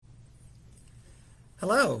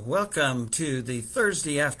Hello, welcome to the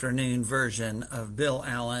Thursday afternoon version of Bill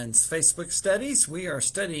Allen's Facebook studies. We are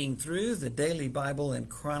studying through the Daily Bible in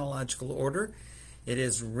chronological order. It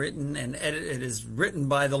is written and edited. It is written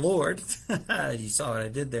by the Lord. You saw what I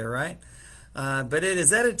did there, right? But it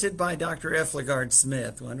is edited by Dr. F. LaGard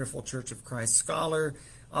Smith, wonderful Church of Christ scholar,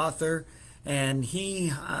 author, and he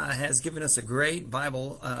has given us a great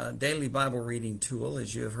daily Bible reading tool,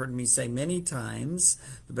 as you have heard me say many times,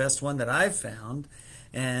 the best one that I've found.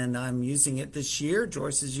 And I'm using it this year.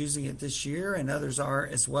 Joyce is using it this year, and others are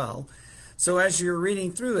as well. So as you're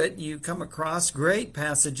reading through it, you come across great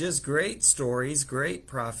passages, great stories, great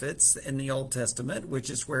prophets in the Old Testament, which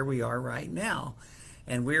is where we are right now.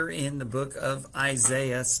 And we're in the book of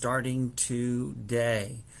Isaiah starting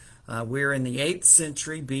today. We're in the 8th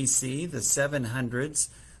century BC, the 700s.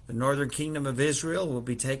 The northern kingdom of Israel will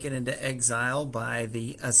be taken into exile by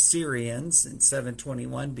the Assyrians in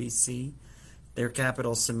 721 BC. Their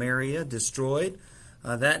capital, Samaria, destroyed.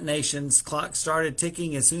 That nation's clock started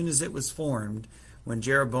ticking as soon as it was formed, when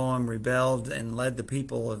Jeroboam rebelled and led the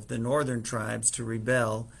people of the northern tribes to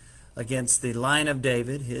rebel against the line of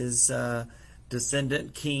David, his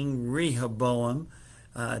descendant, King Rehoboam,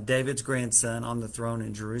 David's grandson, on the throne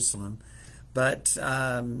in Jerusalem. But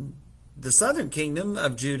the southern kingdom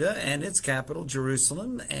of Judah and its capital,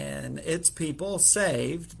 Jerusalem, and its people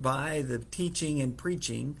saved by the teaching and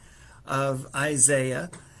preaching of Isaiah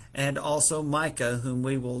and also Micah, whom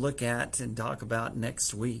we will look at and talk about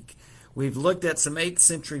next week. We've looked at some 8th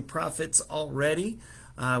century prophets already.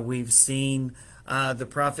 We've seen the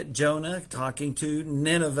prophet Jonah talking to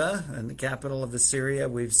Nineveh, and the capital of Assyria.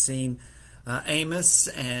 We've seen Amos,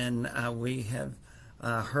 and we have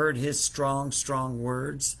heard his strong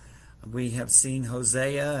words. We have seen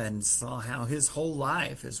Hosea and saw how his whole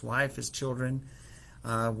life, his wife, his children,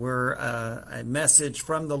 were a message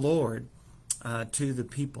from the Lord to the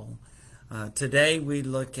people. Today we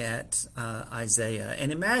look at Isaiah.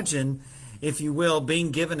 And imagine, if you will, being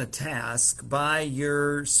given a task by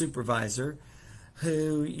your supervisor,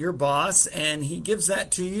 your boss, and he gives that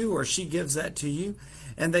to you or she gives that to you,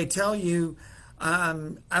 and they tell you,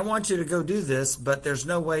 I want you to go do this, but there's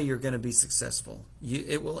no way you're going to be successful.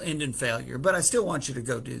 It will end in failure, but I still want you to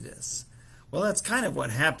go do this. Well, that's kind of what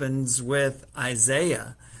happens with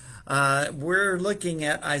Isaiah. We're looking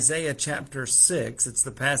at Isaiah chapter 6. It's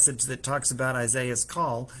the passage that talks about Isaiah's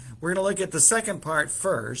call. We're going to look at the second part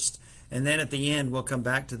first, and then at the end we'll come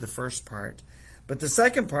back to the first part. But the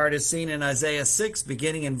second part is seen in Isaiah 6,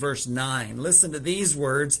 beginning in verse 9. Listen to these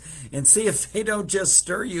words and see if they don't just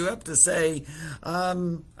stir you up to say,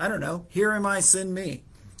 here am I, send me.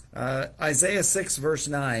 Isaiah 6, verse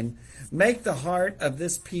 9, make the heart of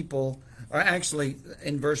this people, or actually,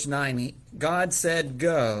 in verse 9, God said,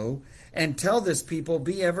 go and tell this people,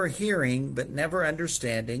 be ever hearing, but never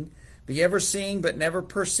understanding, be ever seeing, but never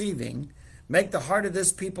perceiving. Make the heart of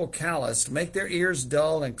this people calloused, make their ears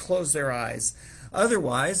dull, and close their eyes.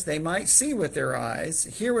 Otherwise, they might see with their eyes,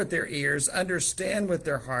 hear with their ears, understand with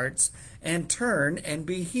their hearts, and turn and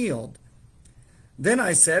be healed. Then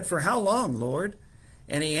I said, for how long, Lord?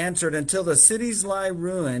 And he answered, until the cities lie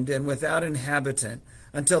ruined and without inhabitant,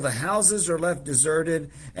 until the houses are left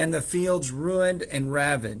deserted and the fields ruined and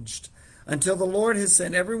ravaged, until the Lord has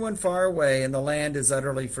sent everyone far away and the land is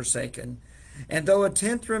utterly forsaken. And though a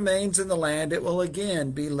tenth remains in the land, it will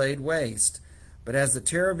again be laid waste. But as the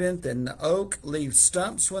terebinth and the oak leave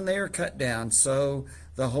stumps when they are cut down, so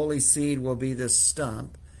the holy seed will be this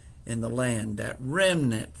stump in the land. That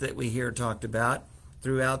remnant that we hear talked about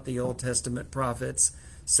throughout the Old Testament prophets,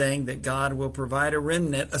 saying that God will provide a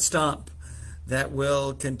remnant, a stump, that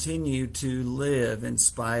will continue to live in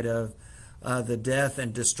spite of the death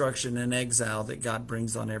and destruction and exile that God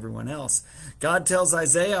brings on everyone else. God tells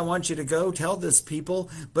Isaiah, I want you to go tell this people,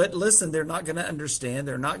 but listen, they're not going to understand,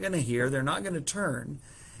 they're not going to hear, they're not going to turn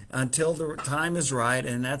until the time is right,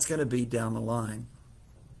 and that's going to be down the line.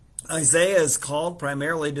 Isaiah is called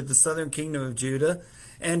primarily to the southern kingdom of Judah,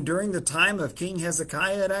 and during the time of King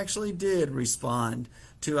Hezekiah, it actually did respond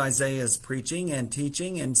to Isaiah's preaching and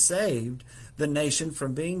teaching and saved the nation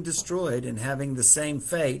from being destroyed and having the same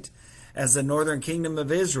fate as the northern kingdom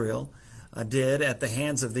of Israel did at the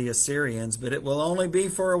hands of the Assyrians. But it will only be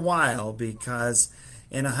for a while, because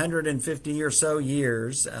in 150 or so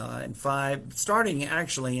years, starting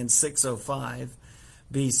actually in 605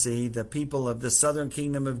 BC, the people of the southern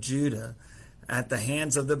kingdom of Judah, at the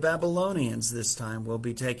hands of the Babylonians this time, will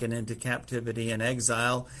be taken into captivity and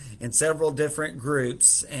exile in several different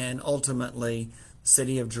groups, and ultimately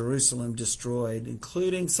city of Jerusalem destroyed,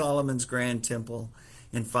 including Solomon's grand temple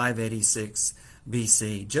in 586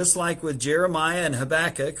 BC. Just like with Jeremiah and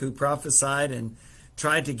Habakkuk, who prophesied and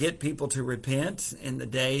tried to get people to repent in the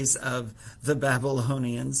days of the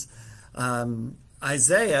Babylonians.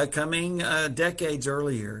 Isaiah, coming decades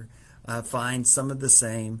earlier, finds some of the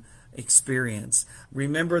same experience.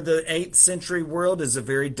 Remember, the 8th century world is a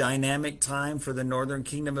very dynamic time for the northern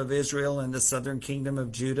kingdom of Israel and the southern kingdom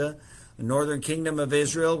of Judah. The northern kingdom of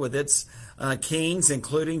Israel, with its kings,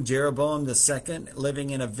 including Jeroboam II, living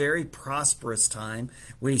in a very prosperous time.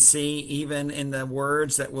 We see even in the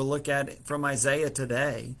words that we'll look at from Isaiah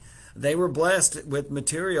today, they were blessed with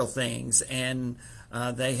material things, and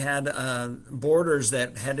they had borders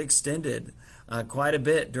that had extended quite a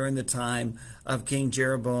bit during the time of King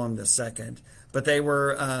Jeroboam II. But they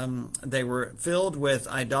were filled with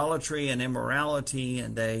idolatry and immorality,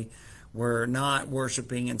 and they were not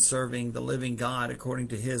worshiping and serving the living God according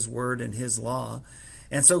to his word and his law.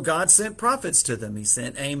 And so God sent prophets to them. He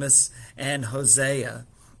sent Amos and Hosea,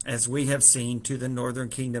 as we have seen, to the northern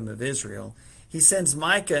kingdom of Israel. He sends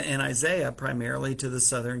Micah and Isaiah primarily to the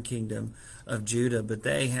southern kingdom of Judah, but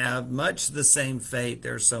they have much the same fate.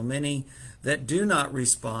 There are so many that do not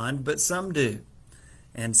respond, but some do.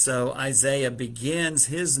 And so Isaiah begins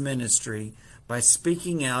his ministry by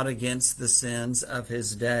speaking out against the sins of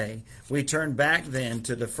his day. We turn back then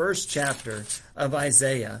to the first chapter of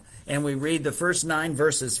Isaiah, and we read the first 9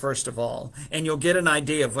 verses first of all, and you'll get an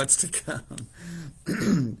idea of what's to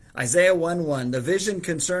come. Isaiah 1:1, the vision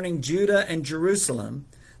concerning Judah and Jerusalem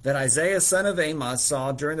that Isaiah son of Amos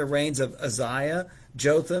saw during the reigns of Uzziah,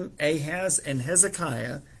 Jotham, Ahaz, and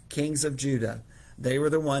Hezekiah, kings of Judah. They were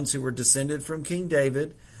the ones who were descended from King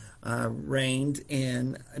David, reigned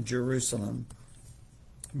in Jerusalem.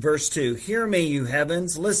 Verse 2, hear me, you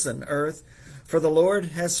heavens, listen, earth, for the Lord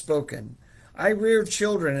has spoken. I reared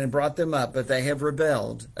children and brought them up, but they have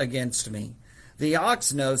rebelled against me. The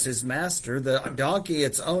ox knows his master, the donkey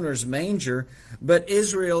its owner's manger, but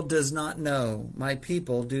Israel does not know. My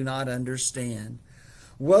people do not understand.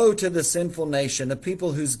 Woe to the sinful nation, a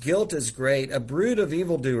people whose guilt is great, a brood of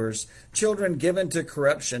evildoers, children given to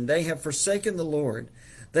corruption. They have forsaken the Lord.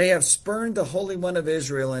 They have spurned the Holy One of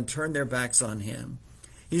Israel and turned their backs on him.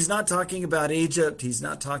 He's not talking about Egypt. He's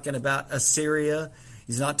not talking about Assyria.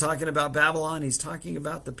 He's not talking about Babylon. He's talking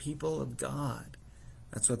about the people of God.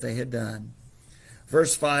 That's what they had done.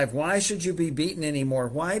 Verse 5, why should you be beaten anymore?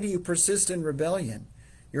 Why do you persist in rebellion?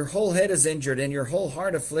 Your whole head is injured and your whole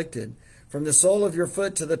heart afflicted. From the sole of your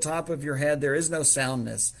foot to the top of your head there is no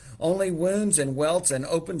soundness, only wounds and welts and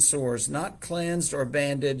open sores, not cleansed or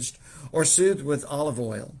bandaged or soothed with olive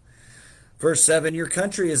oil. Verse 7, your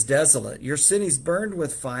country is desolate, your cities burned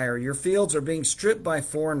with fire, your fields are being stripped by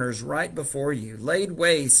foreigners right before you, laid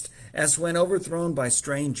waste as when overthrown by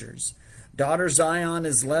strangers. Daughter Zion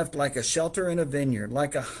is left like a shelter in a vineyard,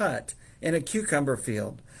 like a hut in a cucumber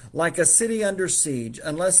field, like a city under siege.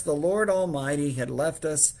 Unless the Lord Almighty had left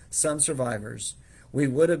us some survivors, we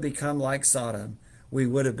would have become like Sodom. We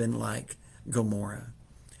would have been like Gomorrah.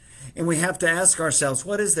 And we have to ask ourselves,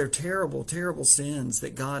 what is their terrible, terrible sins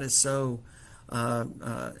that God is so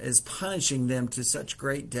is punishing them to such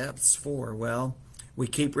great depths for? Well, we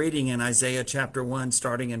keep reading in Isaiah chapter 1,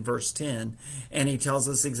 starting in verse 10, and he tells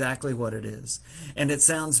us exactly what it is. And it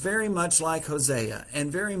sounds very much like Hosea, and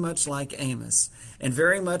very much like Amos, and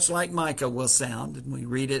very much like Micah will sound, and we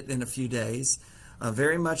read it in a few days,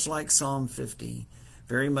 very much like Psalm 50,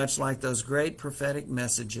 very much like those great prophetic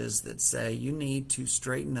messages that say you need to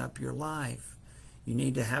straighten up your life. You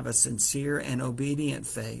need to have a sincere and obedient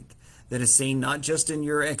faith that is seen not just in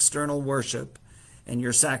your external worship, and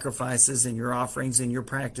your sacrifices and your offerings and your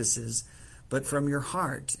practices, but from your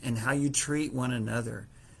heart and how you treat one another,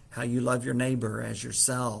 how you love your neighbor as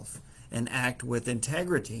yourself, and act with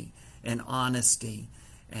integrity and honesty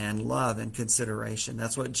and love and consideration.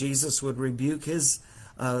 That's what Jesus would rebuke his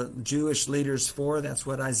Jewish leaders for. That's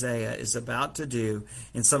what Isaiah is about to do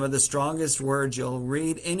in some of the strongest words you'll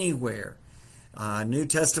read anywhere, New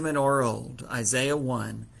Testament or Old. Isaiah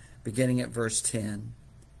 1, beginning at verse 10.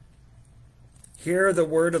 Hear the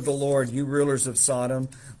word of the Lord, you rulers of Sodom.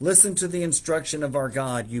 Listen to the instruction of our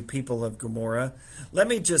God, you people of Gomorrah. Let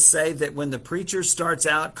me just say that when the preacher starts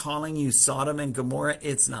out calling you Sodom and Gomorrah,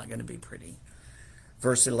 it's not going to be pretty.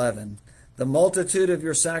 Verse 11, the multitude of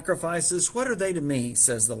your sacrifices, what are they to me,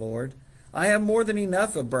 says the Lord? I have more than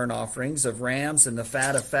enough of burnt offerings, of rams and the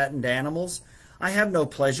fat of fattened animals. I have no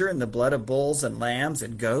pleasure in the blood of bulls and lambs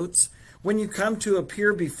and goats. When you come to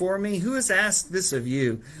appear before me, who has asked this of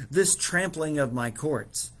you, this trampling of my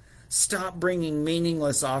courts? Stop bringing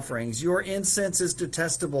meaningless offerings. Your incense is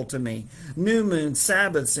detestable to me. New moons,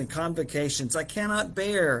 Sabbaths, and convocations. I cannot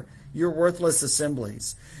bear your worthless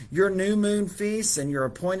assemblies. Your new moon feasts and your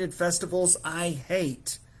appointed festivals I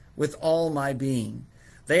hate with all my being.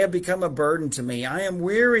 They have become a burden to me. I am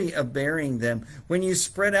weary of bearing them. When you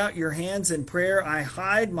spread out your hands in prayer, I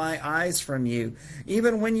hide my eyes from you.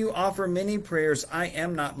 Even when you offer many prayers, I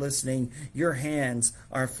am not listening. Your hands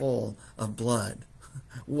are full of blood.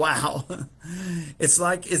 Wow. It's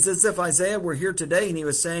as if Isaiah were here today and he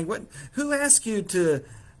was saying, who asked you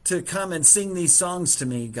to come and sing these songs to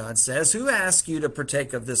me, God says? Who asked you to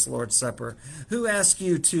partake of this Lord's Supper? Who asked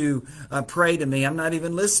you to pray to me? I'm not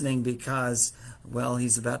even listening because, well,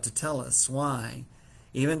 he's about to tell us why.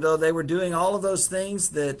 Even though they were doing all of those things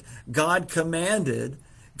that God commanded,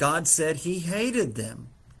 God said he hated them.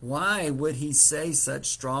 Why would he say such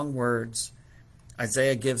strong words?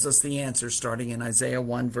 Isaiah gives us the answer starting in Isaiah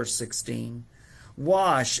 1 verse 16.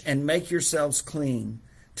 Wash and make yourselves clean.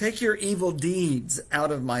 Take your evil deeds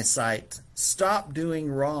out of my sight. Stop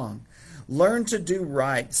doing wrong. Learn to do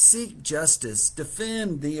right. Seek justice.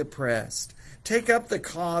 Defend the oppressed. Take up the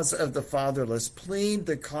cause of the fatherless. Plead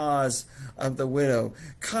the cause of the widow.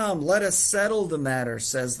 Come, let us settle the matter,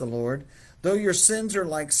 says the Lord. Though your sins are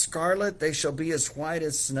like scarlet, they shall be as white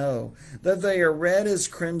as snow. Though they are red as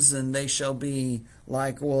crimson, they shall be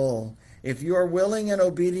like wool. If you are willing and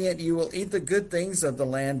obedient, you will eat the good things of the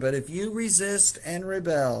land. But if you resist and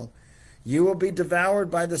rebel, you will be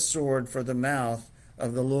devoured by the sword, for the mouth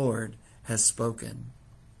of the Lord has spoken.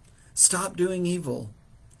 Stop doing evil.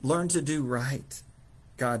 Learn to do right,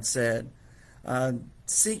 God said.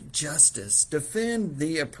 Seek justice. Defend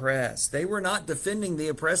the oppressed. They were not defending the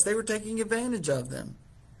oppressed. They were taking advantage of them.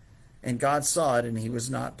 And God saw it and he was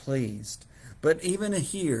not pleased. But even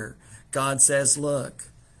here, God says, look,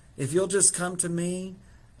 if you'll just come to me,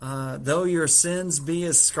 though your sins be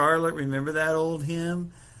as scarlet, remember that old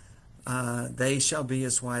hymn? They shall be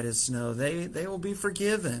as white as snow. They will be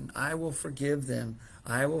forgiven. I will forgive them.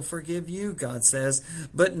 I will forgive you, God says,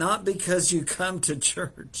 but not because you come to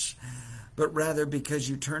church, but rather because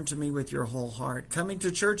you turn to me with your whole heart. Coming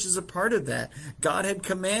to church is a part of that. God had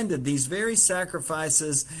commanded these very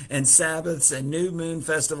sacrifices and Sabbaths and new moon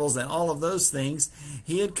festivals and all of those things.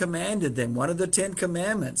 He had commanded them. One of the 10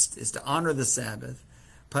 commandments is to honor the Sabbath,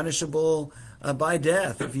 punishable by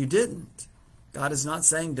death if you didn't. God is not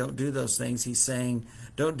saying don't do those things. He's saying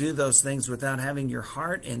don't do those things without having your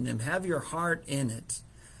heart in them. Have your heart in it.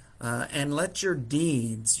 And let your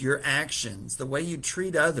deeds, your actions, the way you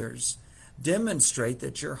treat others, demonstrate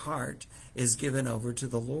that your heart is given over to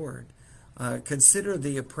the Lord. Consider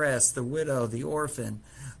the oppressed, the widow, the orphan,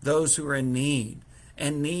 those who are in need,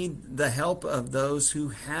 and need the help of those who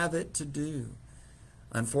have it to do.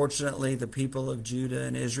 Unfortunately, the people of Judah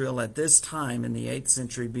and Israel at this time in the 8th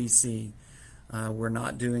century BC were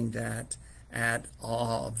not doing that at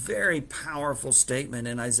all. Very powerful statement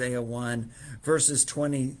in Isaiah 1, verses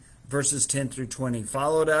 10 through 20,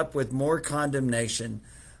 followed up with more condemnation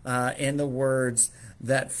in the words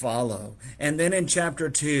that follow. And then in chapter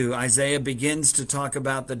 2, Isaiah begins to talk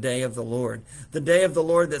about the day of the Lord. The day of the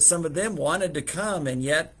Lord that some of them wanted to come, and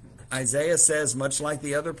yet Isaiah says, much like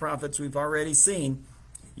the other prophets we've already seen,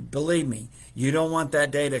 believe me, you don't want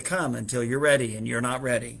that day to come until you're ready, and you're not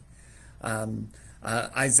ready.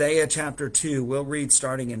 Isaiah chapter 2, we'll read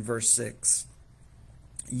starting in verse 6.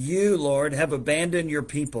 You, Lord, have abandoned your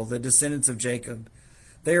people, the descendants of Jacob.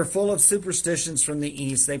 They are full of superstitions from the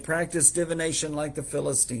east. They practice divination like the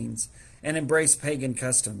Philistines and embrace pagan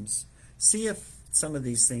customs. See if some of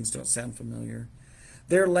these things don't sound familiar.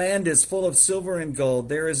 Their land is full of silver and gold.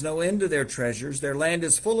 There is no end to their treasures. Their land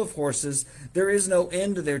is full of horses. There is no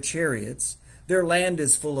end to their chariots. Their land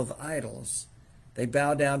is full of idols. They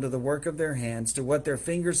bow down to the work of their hands, to what their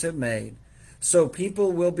fingers have made. So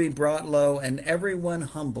people will be brought low, and everyone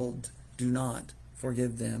humbled. Do not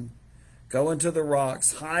forgive them. Go into the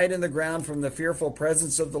rocks, hide in the ground from the fearful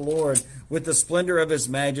presence of the Lord with the splendor of his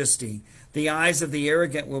majesty. The eyes of the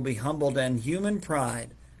arrogant will be humbled, and human pride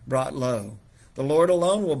brought low. The Lord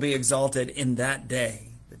alone will be exalted in that day,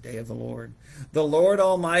 the day of the Lord. The Lord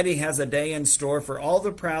Almighty has a day in store for all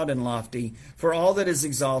the proud and lofty, for all that is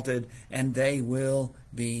exalted, and they will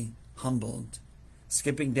be humbled.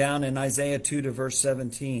 Skipping down in Isaiah 2 to verse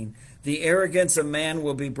 17, the arrogance of man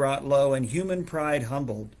will be brought low, and human pride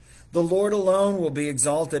humbled. The Lord alone will be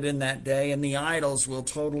exalted in that day, and the idols will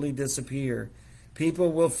totally disappear.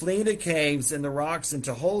 People will flee to caves and the rocks and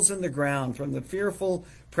to holes in the ground from the fearful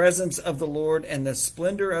presence of the Lord and the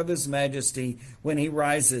splendor of his majesty when he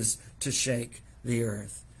rises to shake the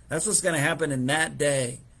earth. That's what's going to happen in that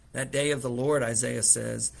day of the Lord, Isaiah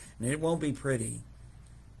says. And it won't be pretty.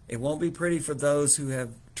 It won't be pretty for those who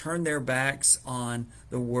have turned their backs on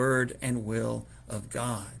the word and will of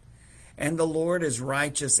God. And the Lord is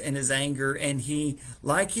righteous in his anger, and he,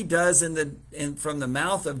 like he does from the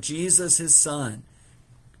mouth of Jesus, his son,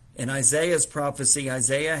 In Isaiah's prophecy,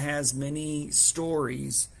 Isaiah has many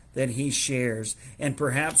stories that he shares, and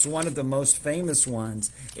perhaps one of the most famous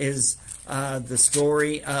ones is the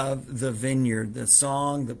story of the vineyard, the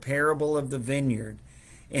song, the parable of the vineyard.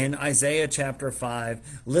 In Isaiah chapter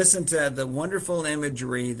 5, listen to the wonderful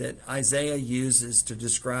imagery that Isaiah uses to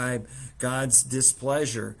describe God's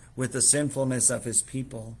displeasure with the sinfulness of his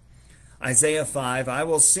people. Isaiah 5, I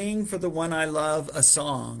will sing for the one I love a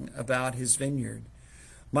song about his vineyard.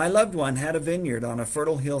 My loved one had a vineyard on a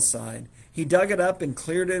fertile hillside. He dug it up and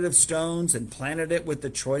cleared it of stones and planted it with the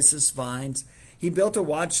choicest vines. He built a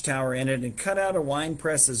watchtower in it and cut out a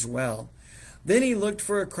winepress as well. Then he looked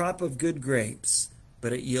for a crop of good grapes,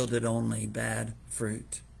 but it yielded only bad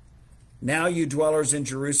fruit. Now you dwellers in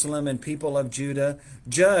Jerusalem and people of Judah,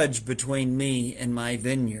 judge between me and my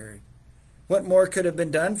vineyard. What more could have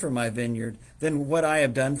been done for my vineyard than what I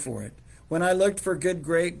have done for it? When I looked for good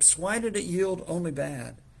grapes, why did it yield only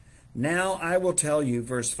bad? Now I will tell you,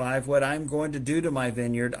 verse 5, what I'm going to do to my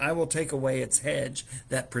vineyard. I will take away its hedge,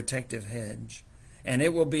 that protective hedge, and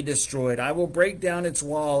it will be destroyed. I will break down its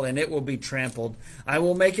wall, and it will be trampled. I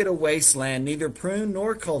will make it a wasteland, neither pruned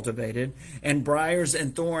nor cultivated, and briars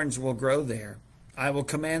and thorns will grow there. I will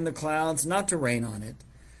command the clouds not to rain on it.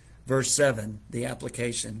 Verse 7, the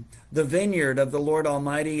application. The vineyard of the Lord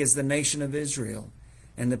Almighty is the nation of Israel,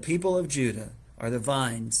 and the people of Judah are the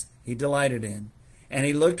vines he delighted in. And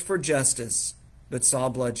he looked for justice, but saw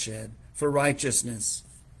bloodshed, for righteousness,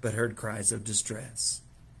 but heard cries of distress.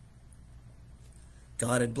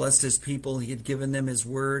 God had blessed his people. He had given them his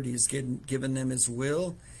word. He had given them his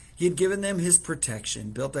will. He had given them his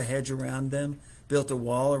protection, built a hedge around them, built a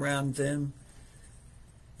wall around them.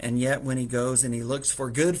 And yet when he goes and he looks for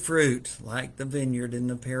good fruit, like the vineyard in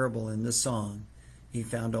the parable in the song, he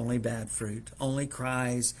found only bad fruit, only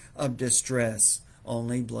cries of distress,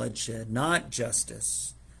 only bloodshed, not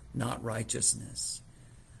justice, not righteousness.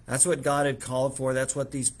 That's what God had called for. That's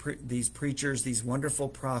what these preachers, these wonderful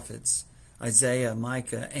prophets, Isaiah,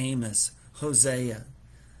 Micah, Amos, Hosea,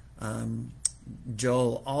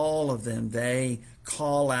 Joel, all of them, they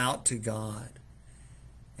call out to God.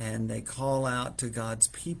 And they call out to God's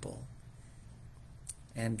people.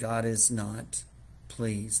 And God is not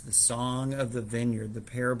pleased. The song of the vineyard, the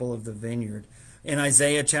parable of the vineyard. In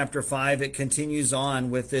Isaiah chapter 5, it continues on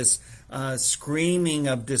with this screaming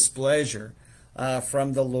of displeasure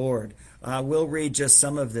from the Lord. We'll read just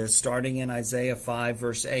some of this, starting in Isaiah 5,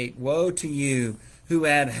 verse 8. Woe to you who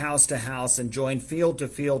add house to house and join field to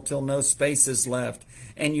field till no space is left,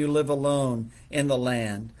 and you live alone in the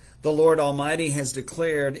land. The Lord Almighty has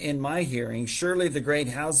declared in my hearing, surely the great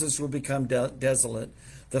houses will become desolate,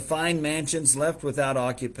 the fine mansions left without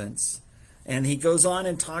occupants. And he goes on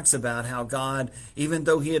and talks about how God, even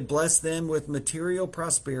though he had blessed them with material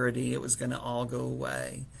prosperity, it was going to all go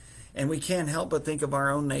away. And we can't help but think of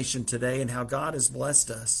our own nation today and how God has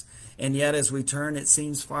blessed us. And yet as we turn, it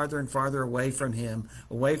seems farther and farther away from him,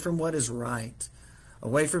 away from what is right,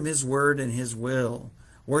 away from his word and his will,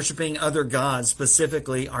 worshiping other gods,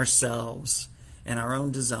 specifically ourselves and our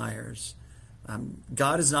own desires.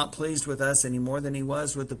 God is not pleased with us any more than he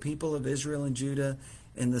was with the people of Israel and Judah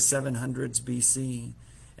in the 700s BC.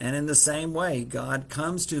 And in the same way, God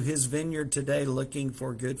comes to his vineyard today looking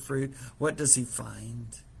for good fruit. What does he find?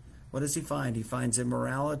 What does he find? He finds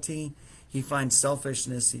immorality. He finds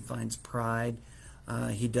selfishness. He finds pride.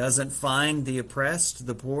 He doesn't find the oppressed,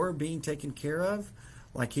 the poor, being taken care of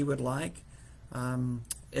like he would like.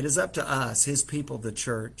 It is up to us, his people, the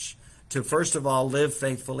church, to first of all live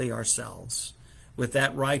faithfully ourselves with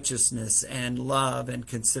that righteousness and love and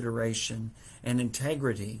consideration and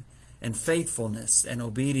integrity and faithfulness and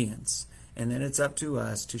obedience. And then it's up to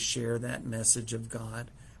us to share that message of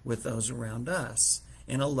God with those around us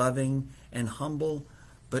in a loving and humble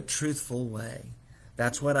but truthful way.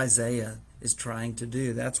 That's what Isaiah is trying to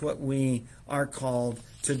do. That's what we are called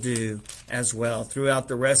to do as well. Throughout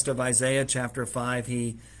the rest of Isaiah chapter 5,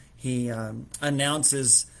 he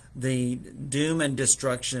announces the doom and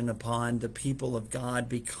destruction upon the people of God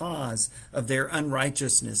because of their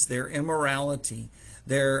unrighteousness, their immorality,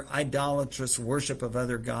 their idolatrous worship of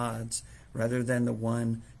other gods rather than the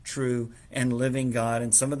one true and living God.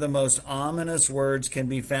 And some of the most ominous words can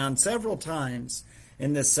be found several times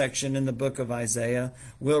in this section in the book of Isaiah.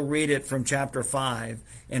 We'll read it from chapter 5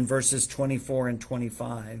 in verses 24 and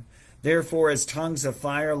 25. Therefore, as tongues of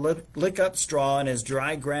fire lick up straw, and as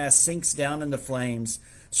dry grass sinks down in the flames,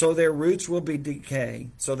 so their roots will decay,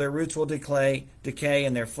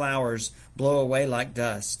 and their flowers blow away like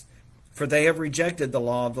dust. For they have rejected the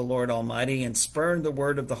law of the Lord Almighty and spurned the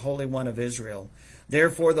word of the Holy One of Israel.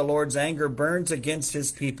 Therefore the Lord's anger burns against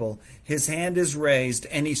his people. His hand is raised,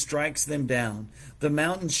 and he strikes them down. The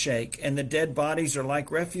mountains shake, and the dead bodies are like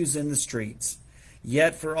refuse in the streets.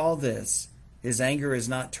 Yet for all this, his anger is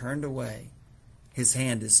not turned away. His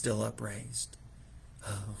hand is still upraised.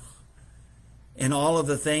 Oh. In all of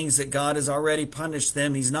the things that God has already punished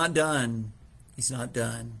them, he's not done. He's not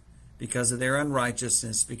done because of their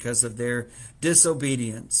unrighteousness, because of their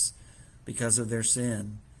disobedience, because of their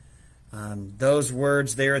sin. Those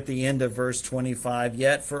words there at the end of verse 25,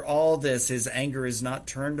 yet for all this his anger is not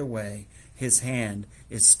turned away. His hand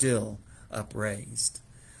is still upraised.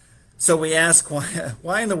 So we ask,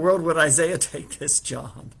 why in the world would Isaiah take this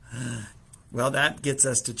job? Well, that gets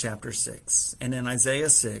us to chapter 6. And in Isaiah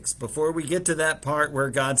 6, before we get to that part where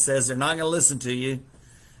God says they're not going to listen to you,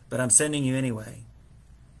 but I'm sending you anyway,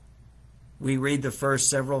 we read the first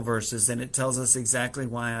several verses, and it tells us exactly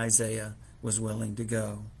why Isaiah was willing to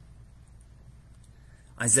go.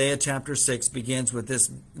 Isaiah chapter 6 begins with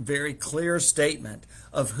this very clear statement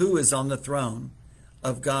of who is on the throne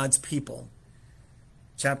of God's people.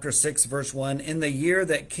 Chapter 6, verse 1, in the year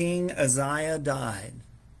that King Uzziah died,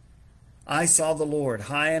 I saw the Lord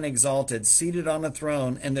high and exalted, seated on a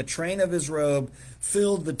throne, and the train of his robe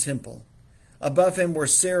filled the temple. Above him were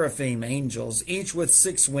seraphim, angels, each with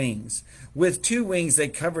 6 wings. With 2 wings they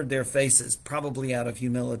covered their faces, probably out of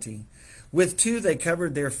humility. With 2 they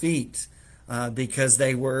covered their feet, because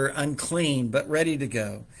they were unclean but ready to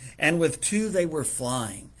go. And with 2 they were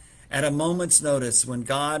flying. At a moment's notice, when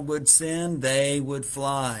God would send, they would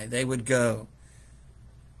fly, they would go.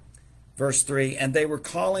 Verse 3, and they were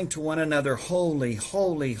calling to one another, holy,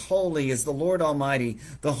 holy, holy is the Lord Almighty.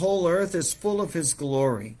 The whole earth is full of his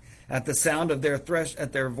glory. At the sound of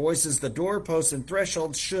their voices, the doorposts and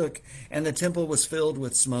thresholds shook, and the temple was filled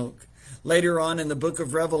with smoke. Later on in the book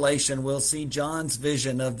of Revelation, we'll see John's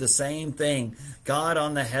vision of the same thing. God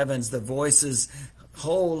on the heavens, the voices,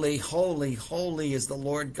 holy, holy, holy is the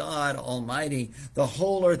Lord God Almighty. The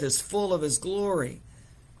whole earth is full of his glory.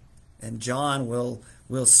 And John will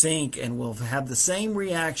sink and will have the same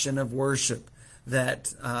reaction of worship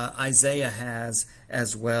that Isaiah has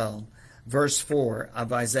as well. Verse 4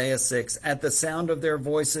 of Isaiah 6, at the sound of their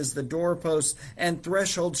voices, the doorposts and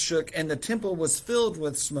thresholds shook, and the temple was filled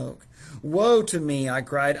with smoke. Woe to me, I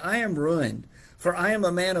cried, I am ruined, for I am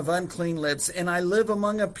a man of unclean lips, and I live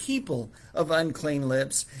among a people of unclean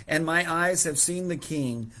lips, and my eyes have seen the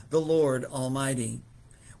King, the Lord Almighty.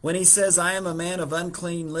 When he says, I am a man of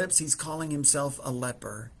unclean lips, he's calling himself a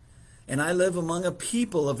leper. And I live among a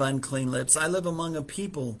people of unclean lips. I live among a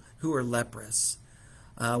people who are leprous.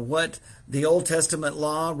 What the Old Testament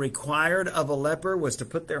law required of a leper was to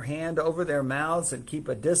put their hand over their mouths and keep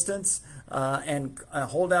a distance and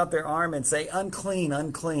hold out their arm and say, unclean,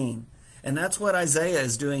 unclean. And that's what Isaiah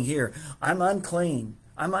is doing here. I'm unclean.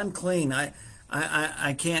 I'm unclean.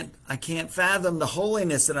 I can't fathom the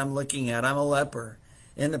holiness that I'm looking at. I'm a leper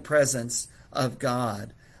in the presence of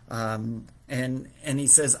God. And he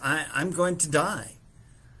says, I'm going to die.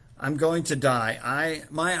 I'm going to die.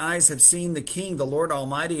 My eyes have seen the King, the Lord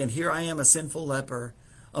Almighty, and here I am, a sinful leper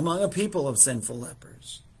among a people of sinful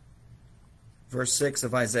lepers. Verse 6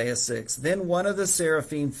 of Isaiah 6, then one of the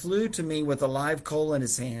seraphim flew to me with a live coal in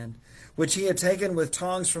his hand, which he had taken with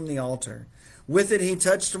tongs from the altar. With it he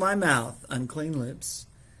touched my mouth, unclean lips,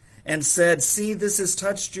 and said, see, this has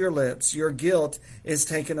touched your lips. Your guilt is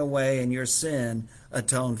taken away and your sin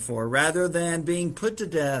atoned for. Rather than being put to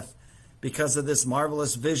death because of this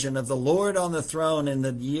marvelous vision of the Lord on the throne in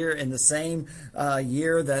the same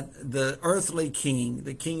year that the earthly king,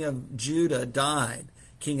 the king of Judah, died,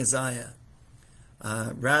 King Uzziah.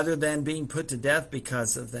 Rather than being put to death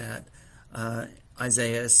because of that,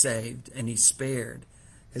 Isaiah is saved and he's spared.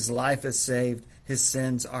 His life is saved. His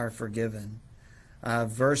sins are forgiven.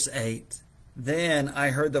 Verse 8, then I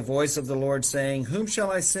heard the voice of the Lord saying, whom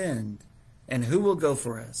shall I send? And who will go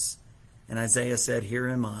for us? And Isaiah said, here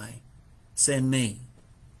am I. Send me.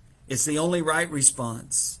 It's the only right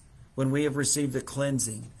response when we have received the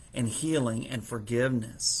cleansing and healing and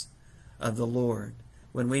forgiveness of the Lord.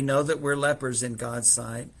 When we know that we're lepers in God's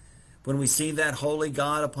sight, when we see that holy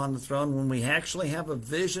God upon the throne, when we actually have a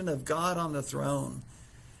vision of God on the throne,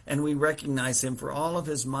 and we recognize him for all of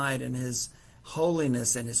his might and his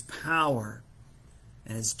holiness and his power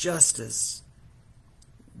and his justice,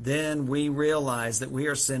 then we realize that we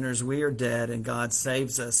are sinners, we are dead, and God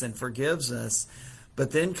saves us and forgives us.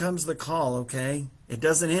 But then comes the call, okay? It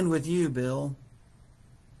doesn't end with you, Bill.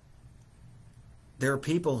 There are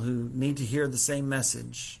people who need to hear the same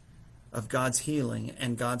message of God's healing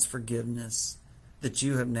and God's forgiveness that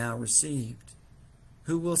you have now received.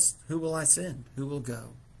 Who will I send? Who will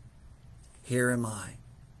go? Here am I,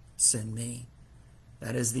 send me.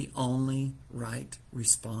 That is the only right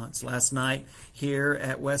response. Last night here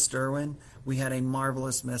at West Irwin, we had a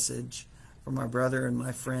marvelous message from our brother and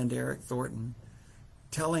my friend Eric Thornton,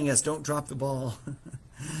 telling us, don't drop the ball.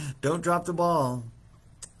 Don't drop the ball.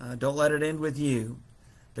 Don't let it end with you.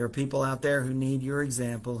 There are people out there who need your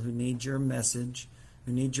example, who need your message,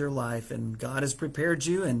 who need your life, and God has prepared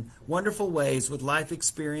you in wonderful ways with life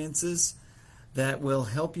experiences that will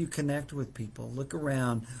help you connect with people. Look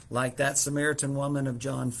around, like that Samaritan woman of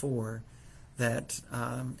John 4 that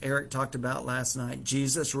Eric talked about last night.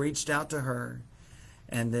 Jesus reached out to her,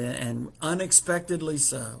 and unexpectedly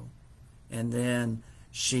so. And then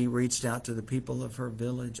she reached out to the people of her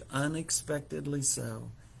village, unexpectedly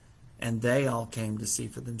so. And they all came to see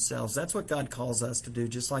for themselves. That's what God calls us to do,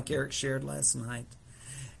 just like Eric shared last night.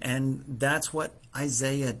 And that's what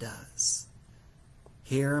Isaiah does.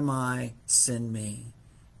 Here am I, send me.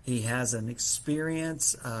 He has an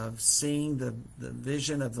experience of seeing the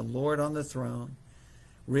vision of the Lord on the throne,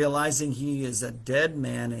 realizing he is a dead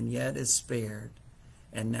man and yet is spared.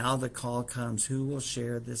 And now the call comes, who will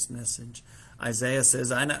share this message? Isaiah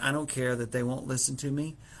says, I don't care that they won't listen to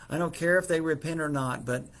me. I don't care if they repent or not,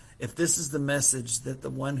 but if this is the message that the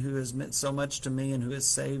one who has meant so much to me and who has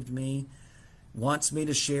saved me wants me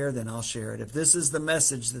to share, then I'll share it. If this is the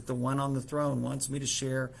message that the one on the throne wants me to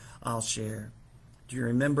share, I'll share. Do you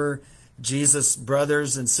remember Jesus'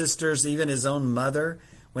 brothers and sisters, even his own mother,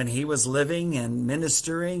 when he was living and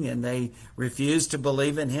ministering and they refused to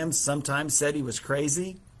believe in him, sometimes said he was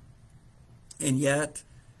crazy? And yet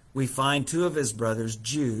we find two of his brothers,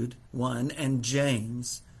 Jude, one, and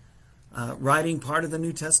James, writing part of the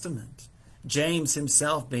New Testament. James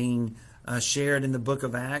himself being shared in the book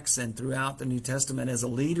of Acts and throughout the New Testament as a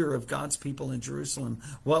leader of God's people in Jerusalem.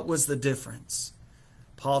 What was the difference?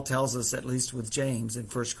 Paul tells us, at least with James in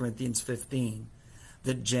 1 Corinthians 15,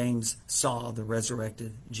 that James saw the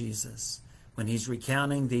resurrected Jesus. When he's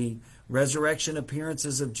recounting the resurrection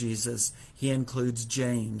appearances of Jesus, he includes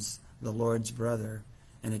James, the Lord's brother,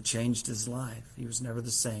 and it changed his life. He was never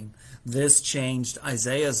the same. This changed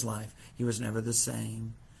Isaiah's life. He was never the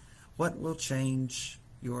same. What will change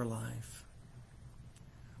your life?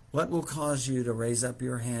 What will cause you to raise up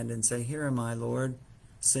your hand and say, here am I, Lord,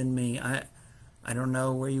 send me. I don't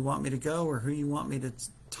know where you want me to go or who you want me to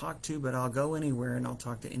talk to, but I'll go anywhere and I'll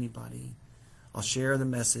talk to anybody. I'll share the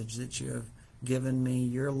message that you have given me,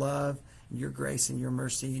 your love, your grace, and your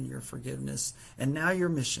mercy, and your forgiveness, and now your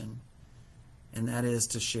mission, and that is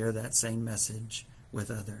to share that same message with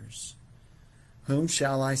others. Whom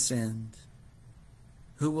shall I send?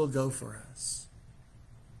 Who will go for us?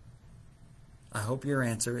 I hope your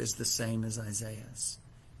answer is the same as Isaiah's.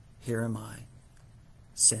 Here am I.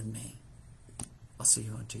 Send me. I'll see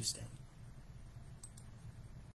you on Tuesday.